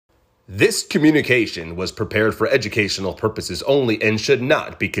This communication was prepared for educational purposes only and should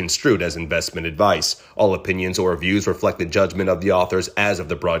not be construed as investment advice. All opinions or views reflect the judgment of the authors as of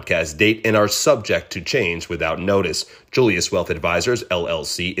the broadcast date and are subject to change without notice. Julius Wealth Advisors,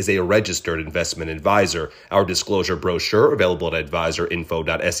 LLC, is a registered investment advisor. Our disclosure brochure, available at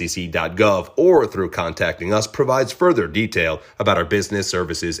advisorinfo.sec.gov or through contacting us, provides further detail about our business,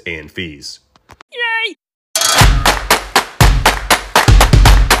 services, and fees. Yay!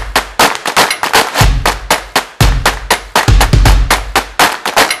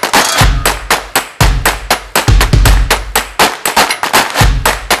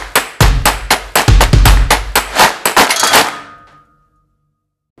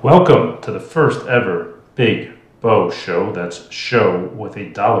 Welcome to the first ever Big Bo Show. That's show with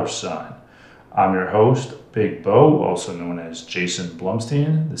a $sign. I'm your host, Big Bo, also known as Jason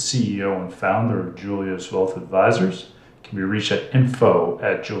Blumstein, the CEO and founder of Julius Wealth Advisors. Can be reached at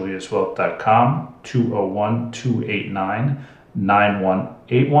info@juliuswealth.com,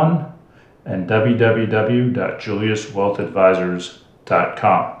 201-289-9181, and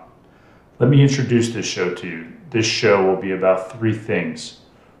www.juliuswealthadvisors.com. Let me introduce this show to you. This show will be about three things.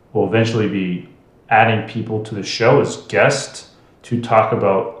 We'll eventually be adding people to the show as guests to talk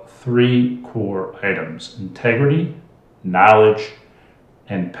about three core items: integrity, knowledge,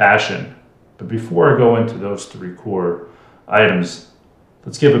 and passion. But before I go into those three core items,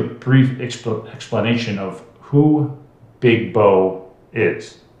 let's give a brief explanation of who Big Bo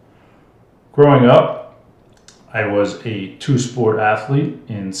is. Growing up, I was a two-sport athlete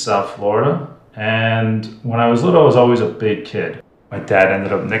in South Florida, and when I was little, I was always a big kid. My dad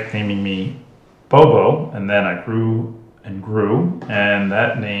ended up nicknaming me Bobo, and then I grew and grew, and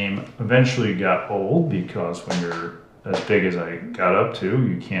that name eventually got old because when you're as big as I got up to,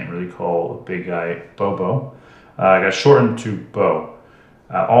 you can't really call a big guy Bobo. I got shortened to Bo.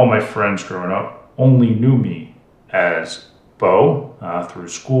 All my friends growing up only knew me as Bo through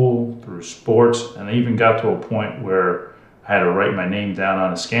school, through sports, and I even got to a point where I had to write my name down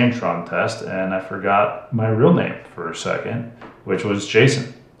on a Scantron test, and I forgot my real name for a second, which was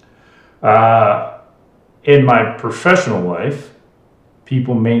Jason. In my professional life,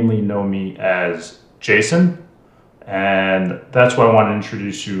 people mainly know me as Jason, and that's why I want to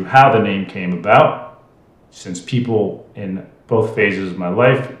introduce you how the name came about, since people in both phases of my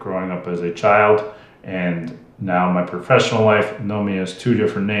life, growing up as a child and now my professional life, know me as two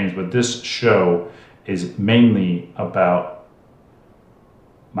different names, but this show is mainly about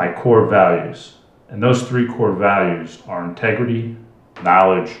my core values. And those three core values are integrity,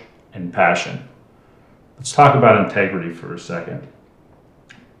 knowledge, and passion. Let's talk about integrity for a second.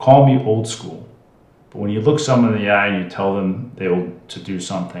 Call me old school, but when you look someone in the eye and you tell them they will to do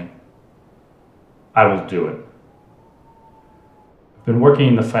something, I will do it. I've been working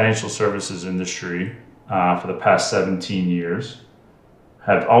in the financial services industry for the past 17 years.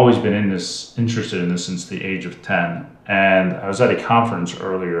 Have always been interested in this since the age of 10. And I was at a conference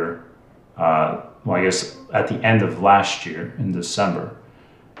earlier, I guess at the end of last year in December,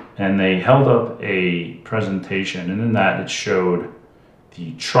 and they held up a presentation, and in that it showed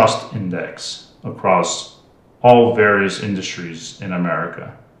the trust index across all various industries in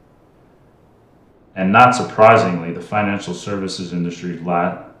America. And not surprisingly, the financial services industry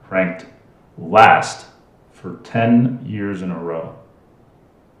ranked last for 10 years in a row.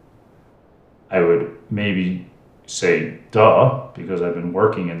 I would maybe say duh, because I've been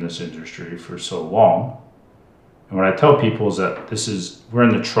working in this industry for so long. And what I tell people is that we're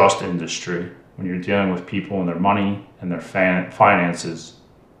in the trust industry. When you're dealing with people and their money and their finances,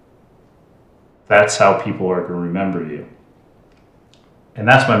 that's how people are going to remember you. And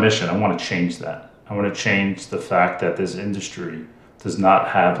that's my mission. I want to change that. I want to change the fact that this industry does not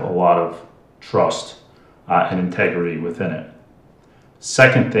have a lot of trust and integrity within it.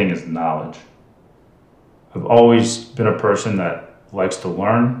 Second thing is knowledge. I've always been a person that likes to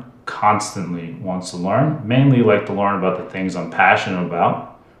learn, constantly wants to learn, mainly like to learn about the things I'm passionate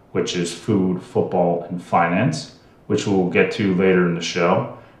about, which is food, football, and finance, which we'll get to later in the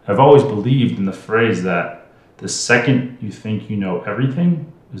show. I've always believed in the phrase that the second you think you know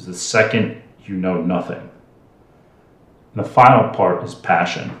everything is the second you know nothing. And the final part is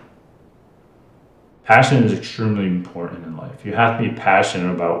passion. Passion is extremely important in life. You have to be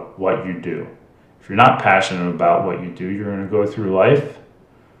passionate about what you do. If you're not passionate about what you do, you're going to go through life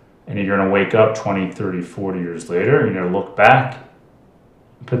and you're going to wake up 20, 30, 40 years later and you're going to look back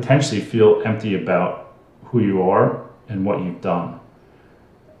and potentially feel empty about who you are and what you've done.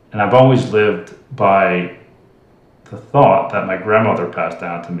 And I've always lived by the thought that my grandmother passed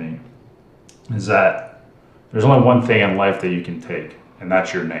down to me, is that there's only one thing in life that you can take, and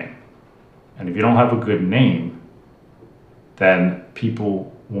that's your name. And if you don't have a good name, then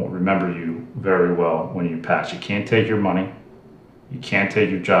people won't remember you very well when you pass. You can't take your money. You can't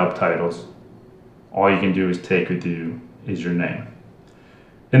take your job titles. All you can do is take with you is your name.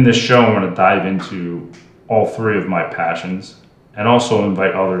 In this show, I'm going to dive into all three of my passions and also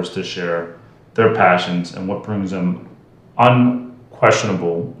invite others to share their passions and what brings them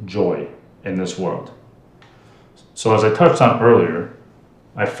unquestionable joy in this world. So as I touched on earlier,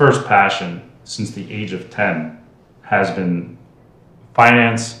 my first passion since the age of 10 has been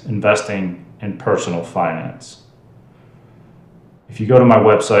finance, investing, and personal finance. If you go to my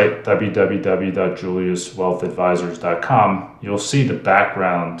website, www.juliuswealthadvisors.com, you'll see the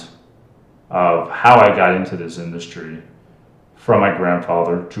background of how I got into this industry from my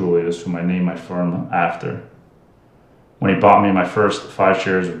grandfather, Julius, whom I named my firm after, when he bought me my first 5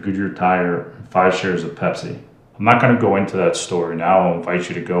 shares of Goodyear Tire and 5 shares of Pepsi. I'm not going to go into that story now. I'll invite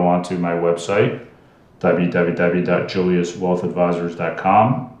you to go onto my website,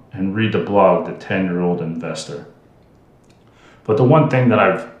 www.juliuswealthadvisors.com, and read the blog, The 10-Year-Old Investor. But the one thing that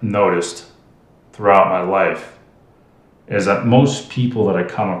I've noticed throughout my life is that most people that I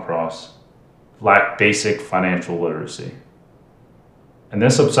come across lack basic financial literacy. And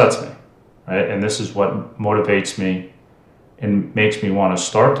this upsets me, right? And this is what motivates me and makes me want to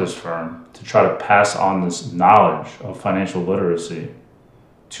start this firm, to try to pass on this knowledge of financial literacy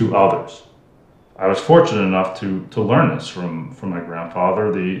to others. I was fortunate enough to learn this from my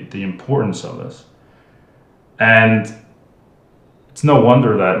grandfather, the importance of this. And it's no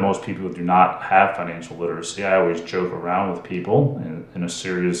wonder that most people do not have financial literacy. I always joke around with people in a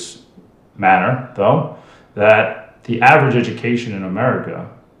serious manner, though, that the average education in America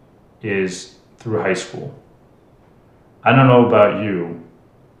is through high school. I don't know about you,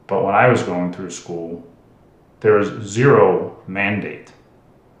 but when I was going through school, there was zero mandate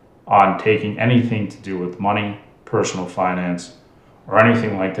on taking anything to do with money, personal finance, or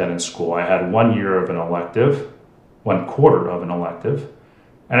anything like that in school. I had 1 year of an elective, 1/4 of an elective,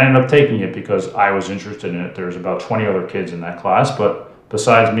 and I ended up taking it because I was interested in it. There was about 20 other kids in that class, but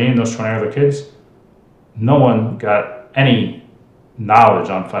besides me and those 20 other kids, no one got any knowledge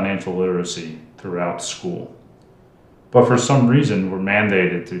on financial literacy throughout school. But for some reason, we're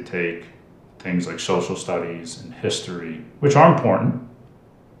mandated to take things like social studies and history, which are important.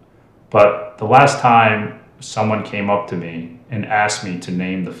 But the last time someone came up to me and asked me to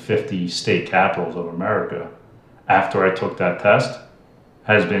name the 50 state capitals of America after I took that test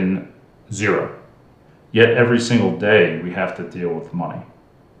has been zero. Yet every single day we have to deal with money.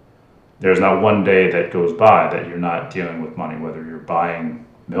 There's not one day that goes by that you're not dealing with money, whether you're buying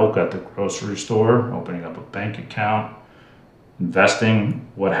milk at the grocery store, opening up a bank account, investing,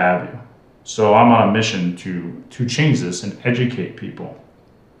 what have you. So I'm on a mission to change this and educate people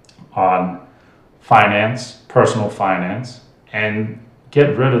on finance, personal finance, and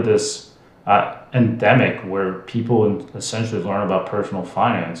get rid of this endemic where people essentially learn about personal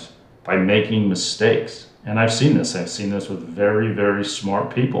finance by making mistakes. And I've seen this with very, very smart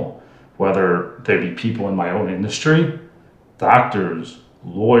people, whether they be people in my own industry, doctors,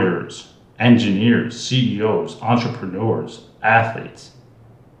 lawyers, engineers, CEOs, entrepreneurs, athletes.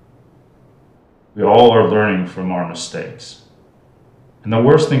 We all are learning from our mistakes. And the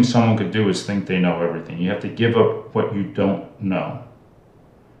worst thing someone could do is think they know everything. You have to give up what you don't know.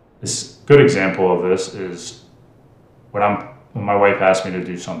 This good example of this is when my wife asks me to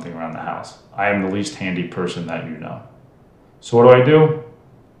do something around the house. I am the least handy person that you know. So what do?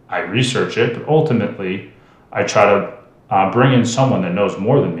 I research it, but ultimately I try to bring in someone that knows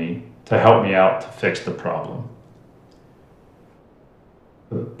more than me to help me out to fix the problem.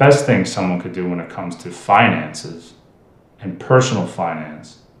 The best thing someone could do when it comes to finances and personal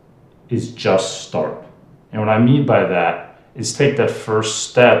finance is just start. And what I mean by that is take that first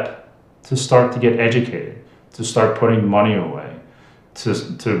step to start to get educated, to start putting money away,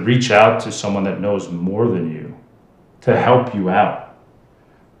 to reach out to someone that knows more than you, to help you out.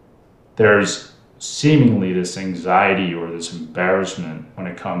 There's seemingly this anxiety or this embarrassment when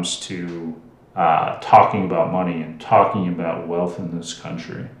it comes to talking about money and talking about wealth in this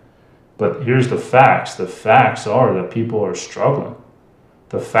country. But here's the facts. The facts are that people are struggling.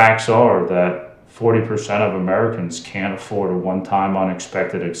 The facts are that 40% of Americans can't afford a one-time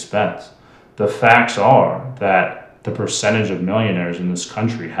unexpected expense. The facts are that the percentage of millionaires in this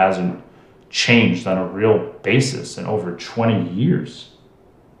country hasn't changed on a real basis in over 20 years.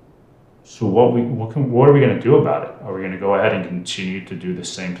 So what are we going to do about it? Are we going to go ahead and continue to do the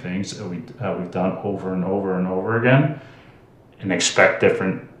same things that we've done over and over and over again and expect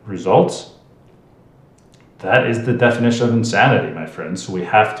different results? that is the definition of insanity, my friends. So we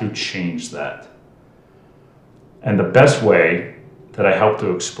have to change that. And the best way that I help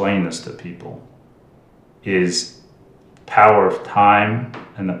to explain this to people is power of time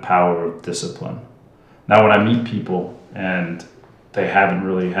and the power of discipline. Now, when I meet people and they haven't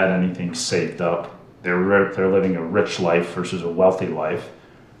really had anything saved up, they're living a rich life versus a wealthy life,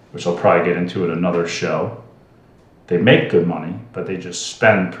 which I'll probably get into at another show. They make good money, but they just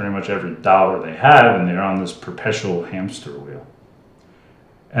spend pretty much every dollar they have, and they're on this perpetual hamster wheel.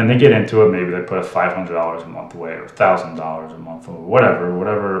 And they get into it, maybe they put $500 a month away or $1,000 a month or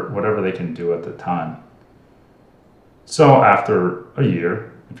whatever they can do at the time. So after a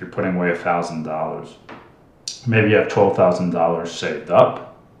year, if you're putting away $1,000, maybe you have $12,000 saved up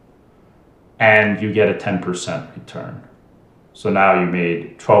and you get a 10% return. So now you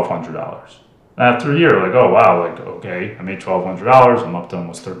made $1,200. After a year, like, oh wow, like, okay, I made $1,200, I'm up to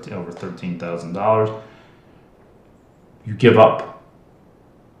almost over $13,000. You give up.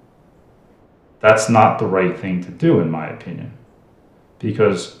 That's not the right thing to do, in my opinion,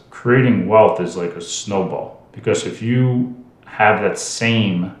 because creating wealth is like a snowball. Because if you have that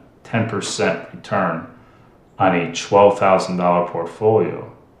same 10% return on a $12,000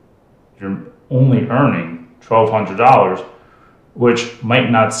 portfolio, you're only earning $1,200, which might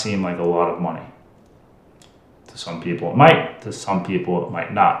not seem like a lot of money. To some people it might, to some people it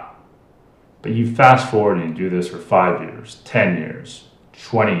might not. But you fast forward and you do this for 5 years, 10 years,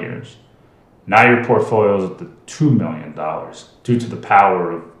 20 years. Now your portfolio is at the $2 million due to the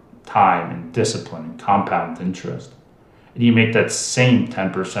power of time and discipline and compound interest. And you make that same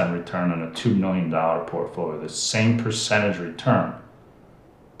 10% return on a $2 million portfolio, the same percentage return.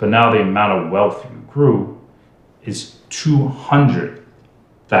 But now the amount of wealth you grew is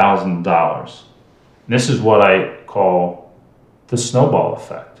 $200,000. This is what I call the snowball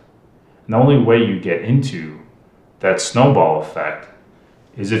effect. And the only way you get into that snowball effect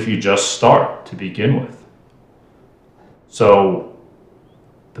is if you just start to begin with. So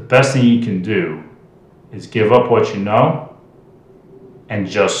the best thing you can do is give up what you know and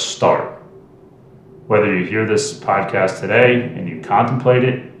just start. Whether you hear this podcast today and you contemplate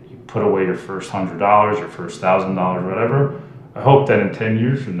it, you put away your first $100, your first $1,000, whatever, I hope that in 10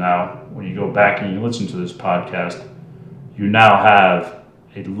 years from now, when you go back and you listen to this podcast, you now have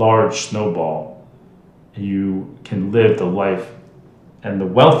a large snowball and you can live the life and the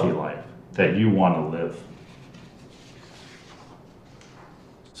wealthy life that you want to live.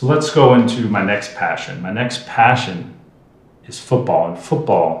 So let's go into my next passion. My next passion is football, and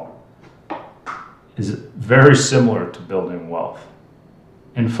football is very similar to building wealth.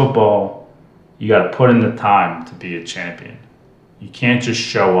 In football, you got to put in the time to be a champion. You can't just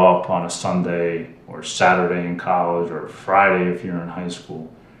show up on a Sunday or Saturday in college or Friday if you're in high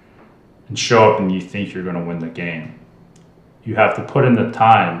school and show up and you think you're going to win the game. You have to put in the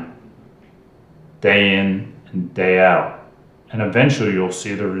time day in and day out, and eventually you'll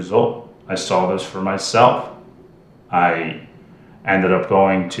see the result. I saw this for myself. I ended up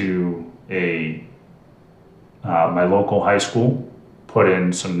going to my local high school, put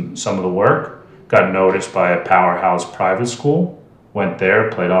in some of the work, got noticed by a powerhouse private school, went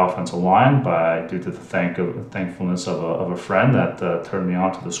there, played offensive line due to the thankfulness of a friend that turned me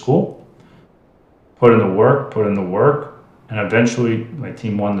on to the school. Put in the work, and eventually my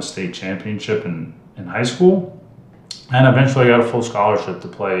team won the state championship in high school, and eventually I got a full scholarship to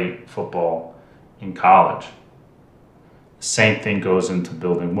play football in college. The same thing goes into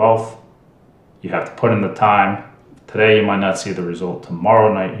building wealth. You have to put in the time. Today you might not see the result.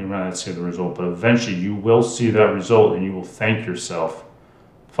 Tomorrow night you might not see the result, but eventually you will see that result, and you will thank yourself.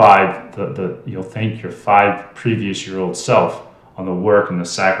 You'll thank your 5 previous-year-old self on the work and the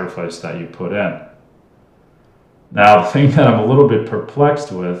sacrifice that you put in. Now, the thing that I'm a little bit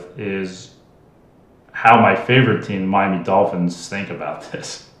perplexed with is how my favorite team, the Miami Dolphins, think about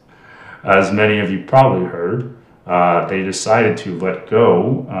this. As many of you probably heard, they decided to let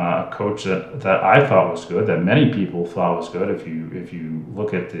go a coach that I thought was good, that many people thought was good. If you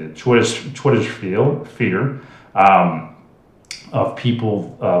look at the Twitter feeder of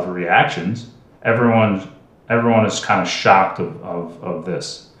people of reactions, everyone is kind of shocked of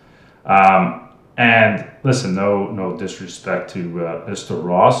this. And listen, no disrespect to Mr.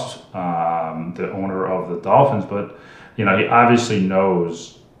 Ross, the owner of the Dolphins, but he obviously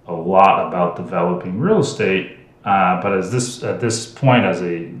knows a lot about developing real estate. But at this point, as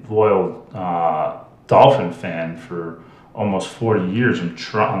a loyal Dolphin fan for almost 40 years,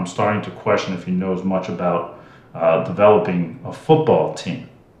 I'm starting to question if he knows much about developing a football team.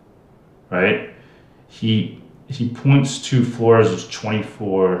 Right? He points to Flores'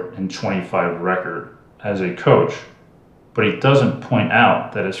 24-25 record as a coach, but he doesn't point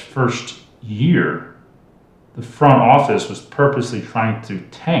out that his first year, the front office was purposely trying to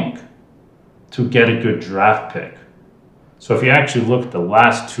tank to get a good draft pick. So if you actually look at the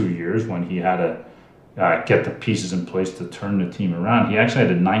last 2 years when he had to get the pieces in place to turn the team around, he actually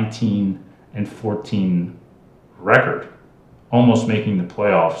had a 19-14 record, almost making the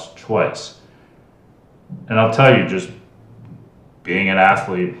playoffs twice. And I'll tell you, just being an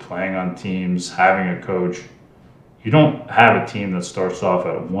athlete, playing on teams, having a coach, you don't have a team that starts off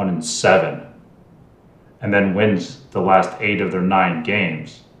at 1-7 and then wins the last 8 of their 9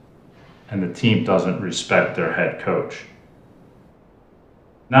 games, and the team doesn't respect their head coach.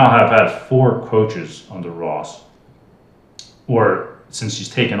 Now I've had 4 coaches under Ross, or since he's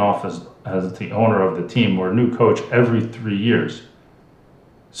taken off as the owner of the team, or a new coach every 3 years.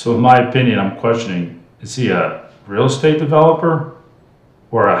 So in my opinion, I'm questioning, is he a real estate developer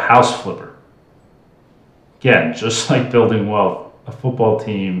or a house flipper? Again, just like building wealth, a football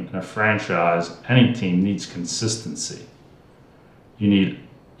team and a franchise, any team needs consistency. You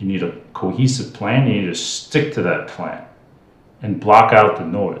need a cohesive plan. You need to stick to that plan and block out the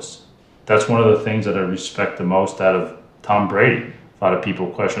noise. That's one of the things that I respect the most out of Tom Brady. A lot of people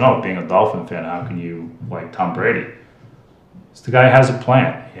question, being a Dolphin fan, how can you like Tom Brady? It's the guy has a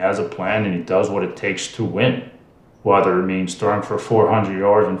plan. He has a plan and he does what it takes to win. Whether it means throwing for 400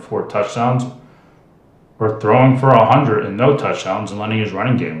 yards and 4 touchdowns, or throwing for 100 and no touchdowns and letting his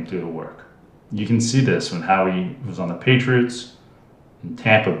running game do the work. You can see this when how he was on the Patriots, in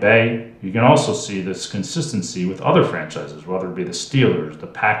Tampa Bay. You can also see this consistency with other franchises, whether it be the Steelers, the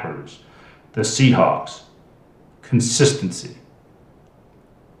Packers, the Seahawks. Consistency,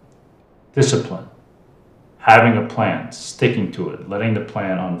 discipline, having a plan, sticking to it, letting the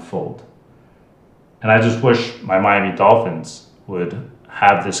plan unfold. And I just wish my Miami Dolphins would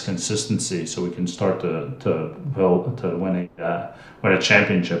have this consistency so we can start to win a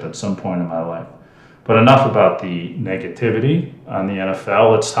championship at some point in my life. But enough about the negativity on the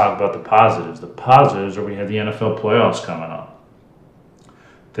NFL. Let's talk about the positives. The positives are we have the NFL playoffs coming up.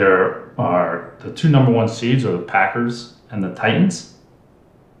 There are the 2 number 1 seeds are the Packers and the Titans.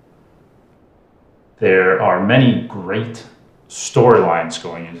 There are many great storylines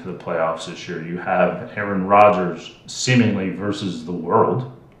going into the playoffs this year. You have Aaron Rodgers seemingly versus the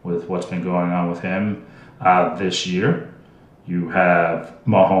world with what's been going on with him this year. You have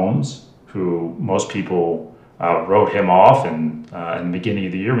Mahomes, who most people wrote him off in the beginning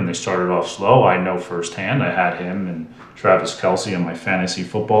of the year when they started off slow. I know firsthand. I had him and Travis Kelce on my fantasy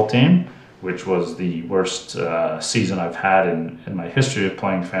football team, which was the worst season I've had in my history of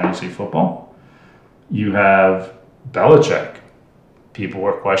playing fantasy football. You have Belichick. People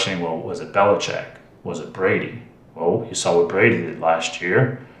were questioning, well, was it Belichick? Was it Brady? Well, you saw what Brady did last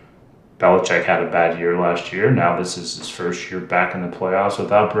year. Belichick had a bad year last year. Now this is his first year back in the playoffs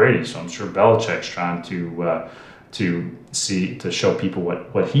without Brady. So I'm sure Belichick's trying to show people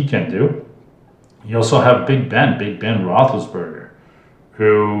what he can do. You also have Big Ben Roethlisberger,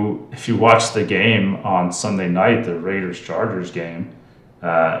 who, if you watch the game on Sunday night, the Raiders-Chargers game,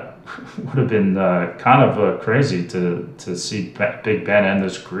 would have been kind of crazy to see Big Ben end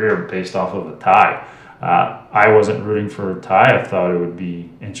his career based off of a tie. I wasn't rooting for a tie. I thought it would be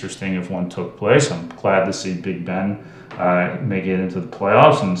interesting if one took place. I'm glad to see Big Ben make it into the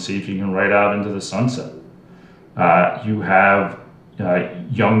playoffs and see if he can ride out into the sunset. You have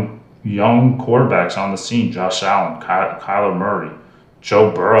young quarterbacks on the scene: Josh Allen, Kyler Murray,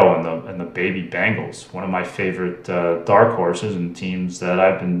 Joe Burrow, and the baby Bengals. One of my favorite dark horses and teams that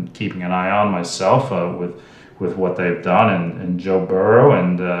I've been keeping an eye on myself with what they've done, and Joe Burrow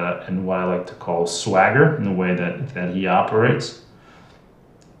and what I like to call swagger in the way that he operates.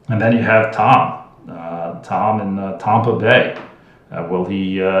 And then you have Tom in Tampa Bay. Will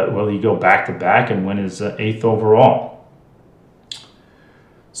he go back to back and win his 8th overall?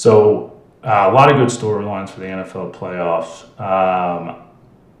 So a lot of good storylines for the NFL playoffs.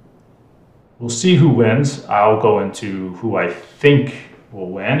 We'll see who wins. I'll go into who I think will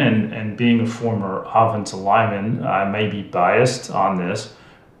win, and being a former offensive lineman, I may be biased on this,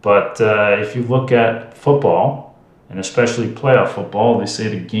 but if you look at football, and especially playoff football, they say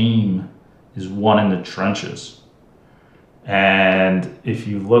the game is won in the trenches. And if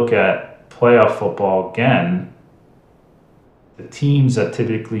you look at playoff football again, the teams that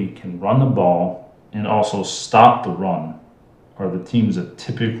typically can run the ball and also stop the run are the teams that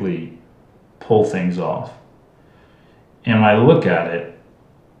typically pull things off. And when I look at it,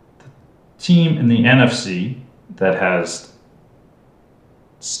 the team in the NFC that has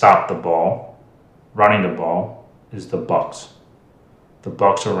stopped the ball, running the ball, is the Bucs. The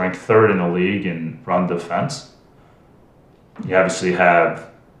Bucs are ranked third in the league in run defense. You obviously have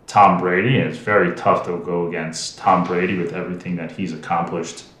Tom Brady, and it's very tough to go against Tom Brady with everything that he's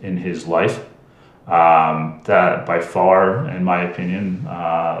accomplished in his life. That by far, in my opinion,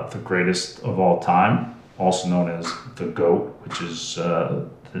 the greatest of all time, also known as the GOAT, which is the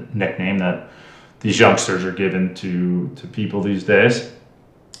nickname that these youngsters are given to people these days.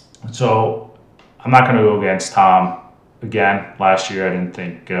 So I'm not going to go against Tom again. Last year, I didn't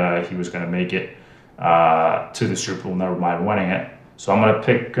think he was going to make it to the Super Bowl, never mind winning it. So I'm going to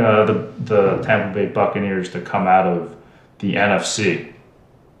pick the Tampa Bay Buccaneers to come out of the NFC.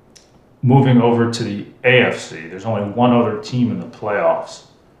 Moving over to the AFC, there's only one other team in the playoffs.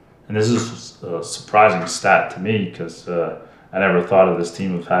 And this is a surprising stat to me because I never thought of this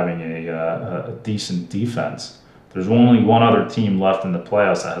team as having a decent defense. There's only one other team left in the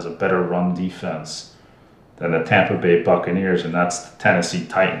playoffs that has a better run defense than the Tampa Bay Buccaneers, and that's the Tennessee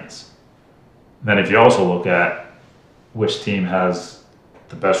Titans. Then if you also look at which team has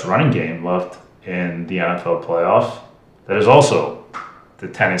the best running game left in the NFL playoffs, that is also the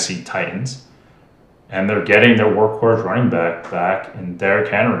Tennessee Titans. And they're getting their workhorse running back in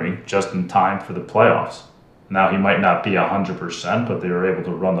Derrick Henry just in time for the playoffs. Now, he might not be 100%, but they were able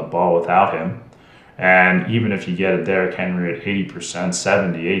to run the ball without him. And even if you get a Derrick Henry at 80%,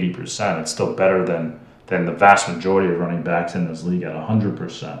 70, 80%, it's still better than the vast majority of running backs in this league at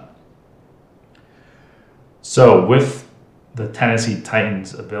 100%. So with the Tennessee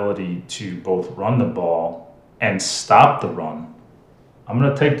Titans' ability to both run the ball and stop the run, I'm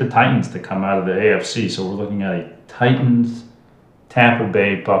going to take the Titans to come out of the AFC. So we're looking at a Titans-Tampa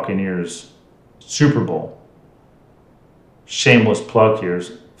Bay Buccaneers Super Bowl. Shameless plug here.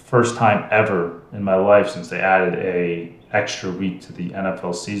 First time ever in my life since they added a extra week to the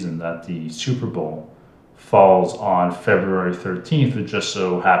NFL season that the Super Bowl falls on February 13th. It just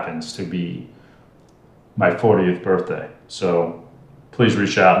so happens to be my 40th birthday. So please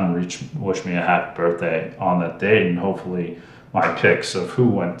reach out and wish me a happy birthday on that date, and hopefully my picks of who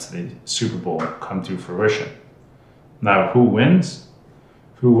went to the Super Bowl come to fruition. Now, who wins?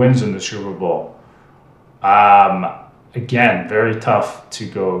 Who wins in the Super Bowl? Again, very tough to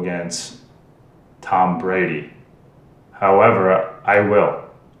go against Tom Brady. However, I will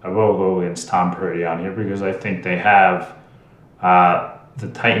go against Tom Brady on here because I think they have, the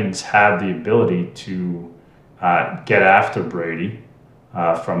Titans have the ability to get after Brady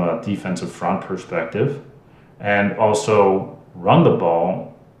from a defensive front perspective, and also run the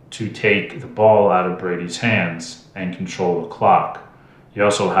ball to take the ball out of Brady's hands and control the clock. You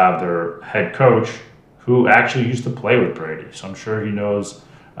also have their head coach who actually used to play with Brady. So I'm sure he knows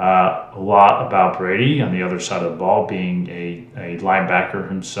a lot about Brady on the other side of the ball, being a linebacker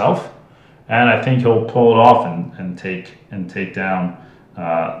himself. And I think he'll pull it off and take down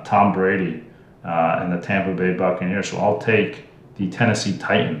Tom Brady and the Tampa Bay Buccaneers. So I'll take the Tennessee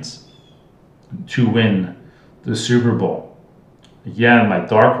Titans to win the Super Bowl. Again, my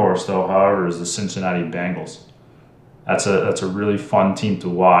dark horse, though, however, is the Cincinnati Bengals. That's a really fun team to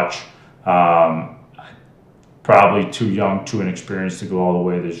watch. Probably too young, too inexperienced to go all the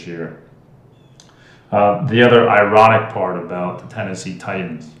way this year. The other ironic part about the Tennessee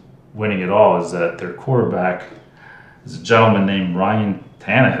Titans winning it all is that their quarterback is a gentleman named Ryan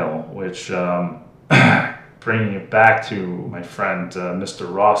Tannehill, which, bringing it back to my friend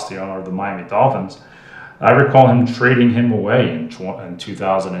Mr. Ross, the owner of the Miami Dolphins, I recall him trading him away in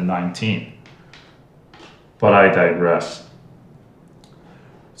 2019. But I digress.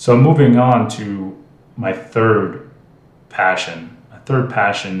 So moving on to my third passion. My third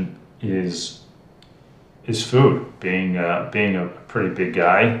passion is food. Being a pretty big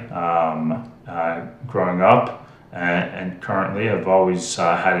guy growing up, and currently, I've always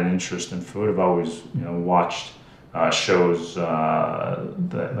had an interest in food. I've always watched shows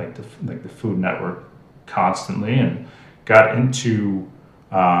like the Food Network constantly, and got into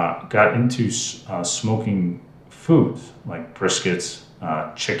smoking foods like briskets,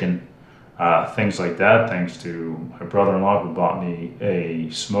 chicken. Things like that, thanks to my brother-in-law who bought me a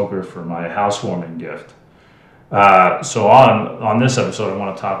smoker for my housewarming gift. So on this episode, I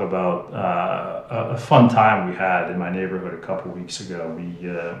want to talk about a fun time we had in my neighborhood a couple weeks ago. We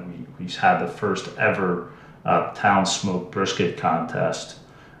had the first ever town smoke brisket contest.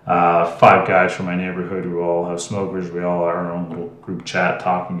 5 guys from my neighborhood who all have smokers. We all are in our own little group chat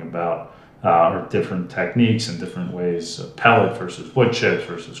talking about our different techniques and different ways, pellet versus wood chips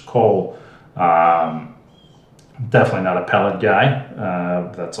versus coal. Definitely not a pellet guy.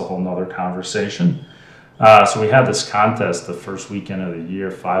 That's a whole nother conversation. So we had this contest the first weekend of the year.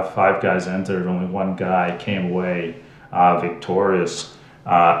 Five guys entered. Only one guy came away victorious.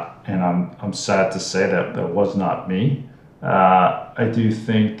 And I'm sad to say that that was not me. I do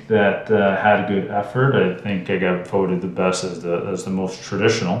think that had a good effort. I think I got voted the best as the most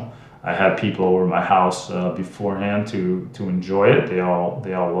traditional. I had people over my house beforehand to enjoy it. They all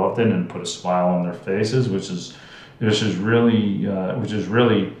loved it and put a smile on their faces, which is really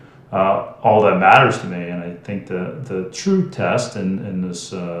all that matters to me. And I think the true test in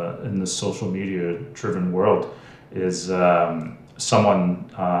this social media driven world is someone.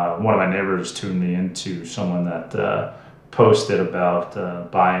 One of my neighbors tuned me into someone that posted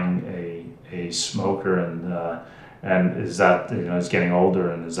about buying a smoker and is that is getting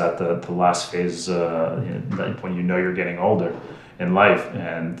older, and is that the last phase when you're getting older in life.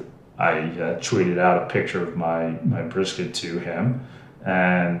 And I tweeted out a picture of my brisket to him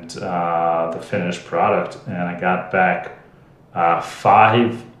and the finished product, and I got back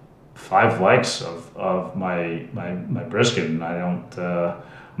five likes of my brisket, and I'm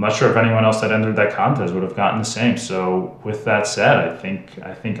not sure if anyone else that entered that contest would have gotten the same. So with that said, I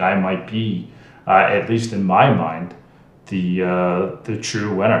think I might be, at least in my mind, the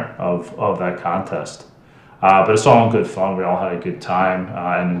true winner of that contest. But it's all in good fun. We all had a good time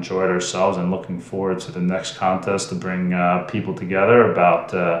and enjoyed ourselves, and looking forward to the next contest to bring people together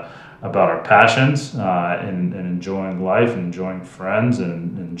about our passions and enjoying life, and enjoying friends,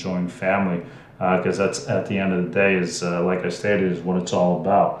 and enjoying family. Because that's, at the end of the day, is like I stated, is what it's all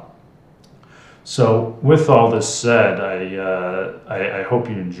about. So with all this said, I hope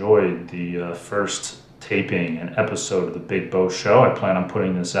you enjoyed the first taping and episode of the Big Bo Show. I plan on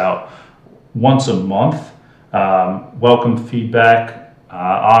putting this out once a month. Welcome feedback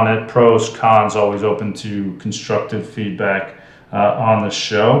on it. Pros, cons, always open to constructive feedback on the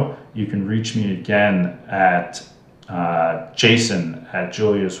show. You can reach me again at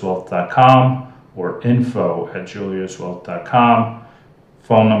jason@juliuswealth.com or info@juliuswealth.com.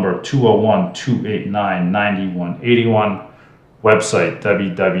 Phone number 201-289-9181. Website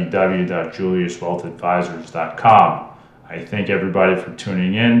www.juliuswealthadvisors.com. I thank everybody for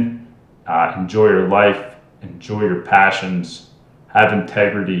tuning in. Enjoy your life. Enjoy your passions. Have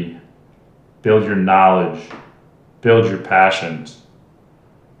integrity. Build your knowledge. Build your passions.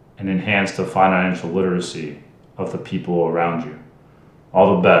 And enhance the financial literacy of the people around you.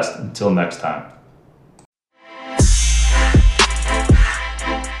 All the best. Until next time.